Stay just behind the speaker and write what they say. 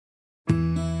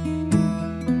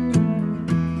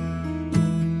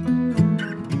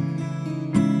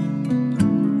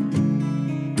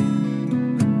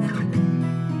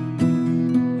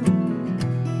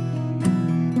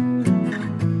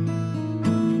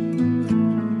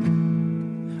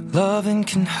Loving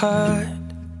can hurt.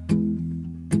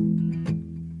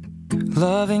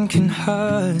 Loving can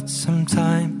hurt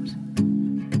sometimes,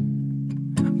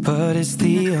 but it's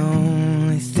the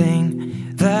only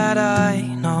thing that I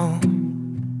know.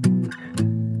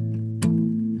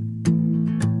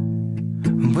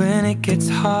 When it gets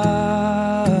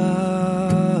hard,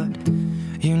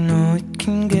 you know it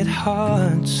can get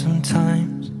hard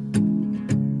sometimes.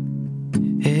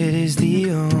 It is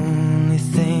the only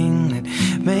thing that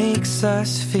makes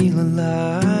us feel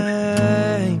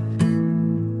alive.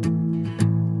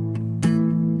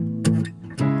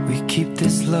 We keep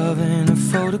this love in a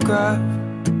photograph.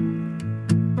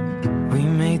 We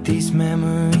made these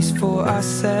memories for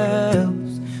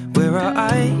ourselves, where our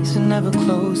eyes are never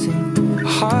closing, our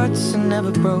hearts are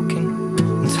never broken,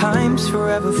 and time's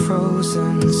forever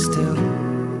frozen still.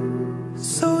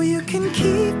 So you can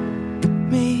keep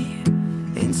me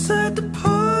inside the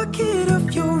pocket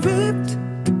of your ripped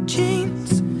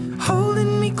jeans,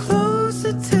 holding me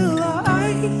closer till our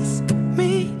eyes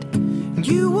meet.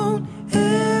 You won't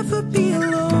ever be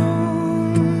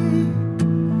alone.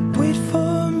 Wait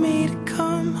for me to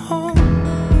come home.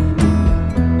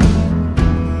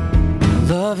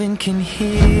 Loving can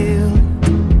heal.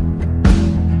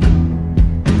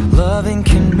 Loving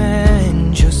can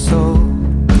mend your soul.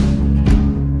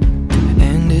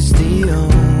 And it's the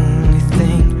only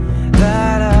thing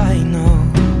that I know.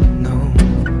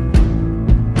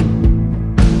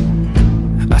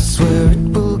 I swear it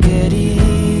will get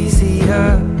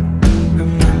easier.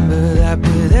 Remember that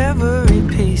with every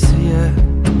piece of you.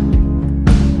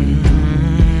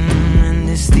 And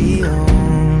it's the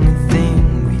only thing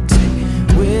we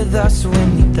take with us when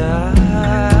we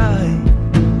die.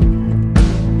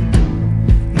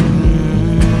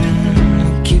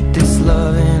 We keep this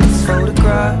love in its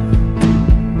photograph.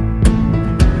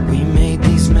 We made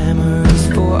these memories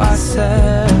for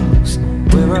ourselves,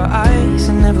 where our eyes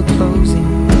are never closing,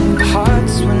 our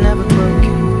hearts were never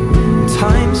broken,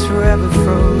 time's forever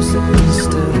frozen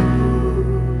still.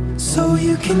 So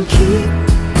you can keep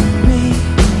me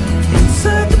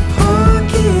inside the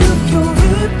pocket of your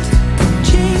ripped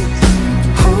jeans,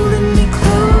 holding me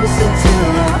closer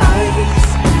till our eyes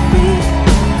meet.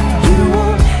 You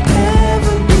won't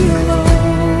ever be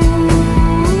alone.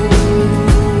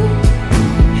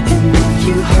 And if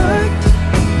you hurt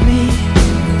me,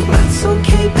 that's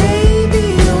okay, baby.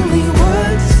 Only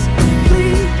words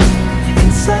bleed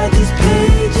inside these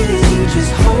pages. You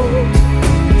just hold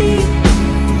me.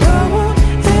 I won't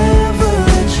ever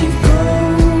let you go.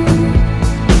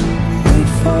 Wait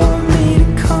for me to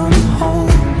come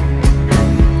home.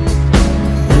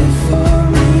 Wait for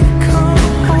me to come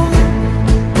home.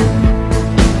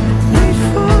 Wait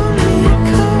for me to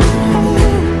come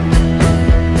home.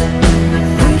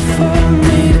 Wait for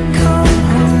me to come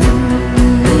home.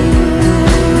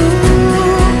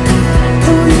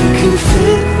 Oh, you can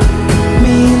fit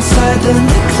me inside the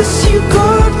necklace you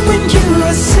got when you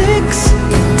were 16,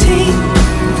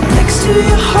 next to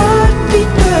your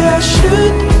heartbeat where I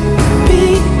should be.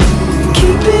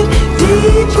 Keep it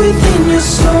deep within your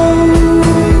soul.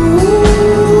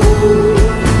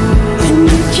 And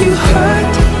if you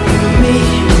hurt me,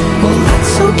 well,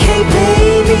 that's okay,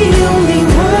 baby. Only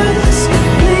words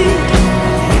bleed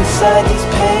inside these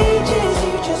pages.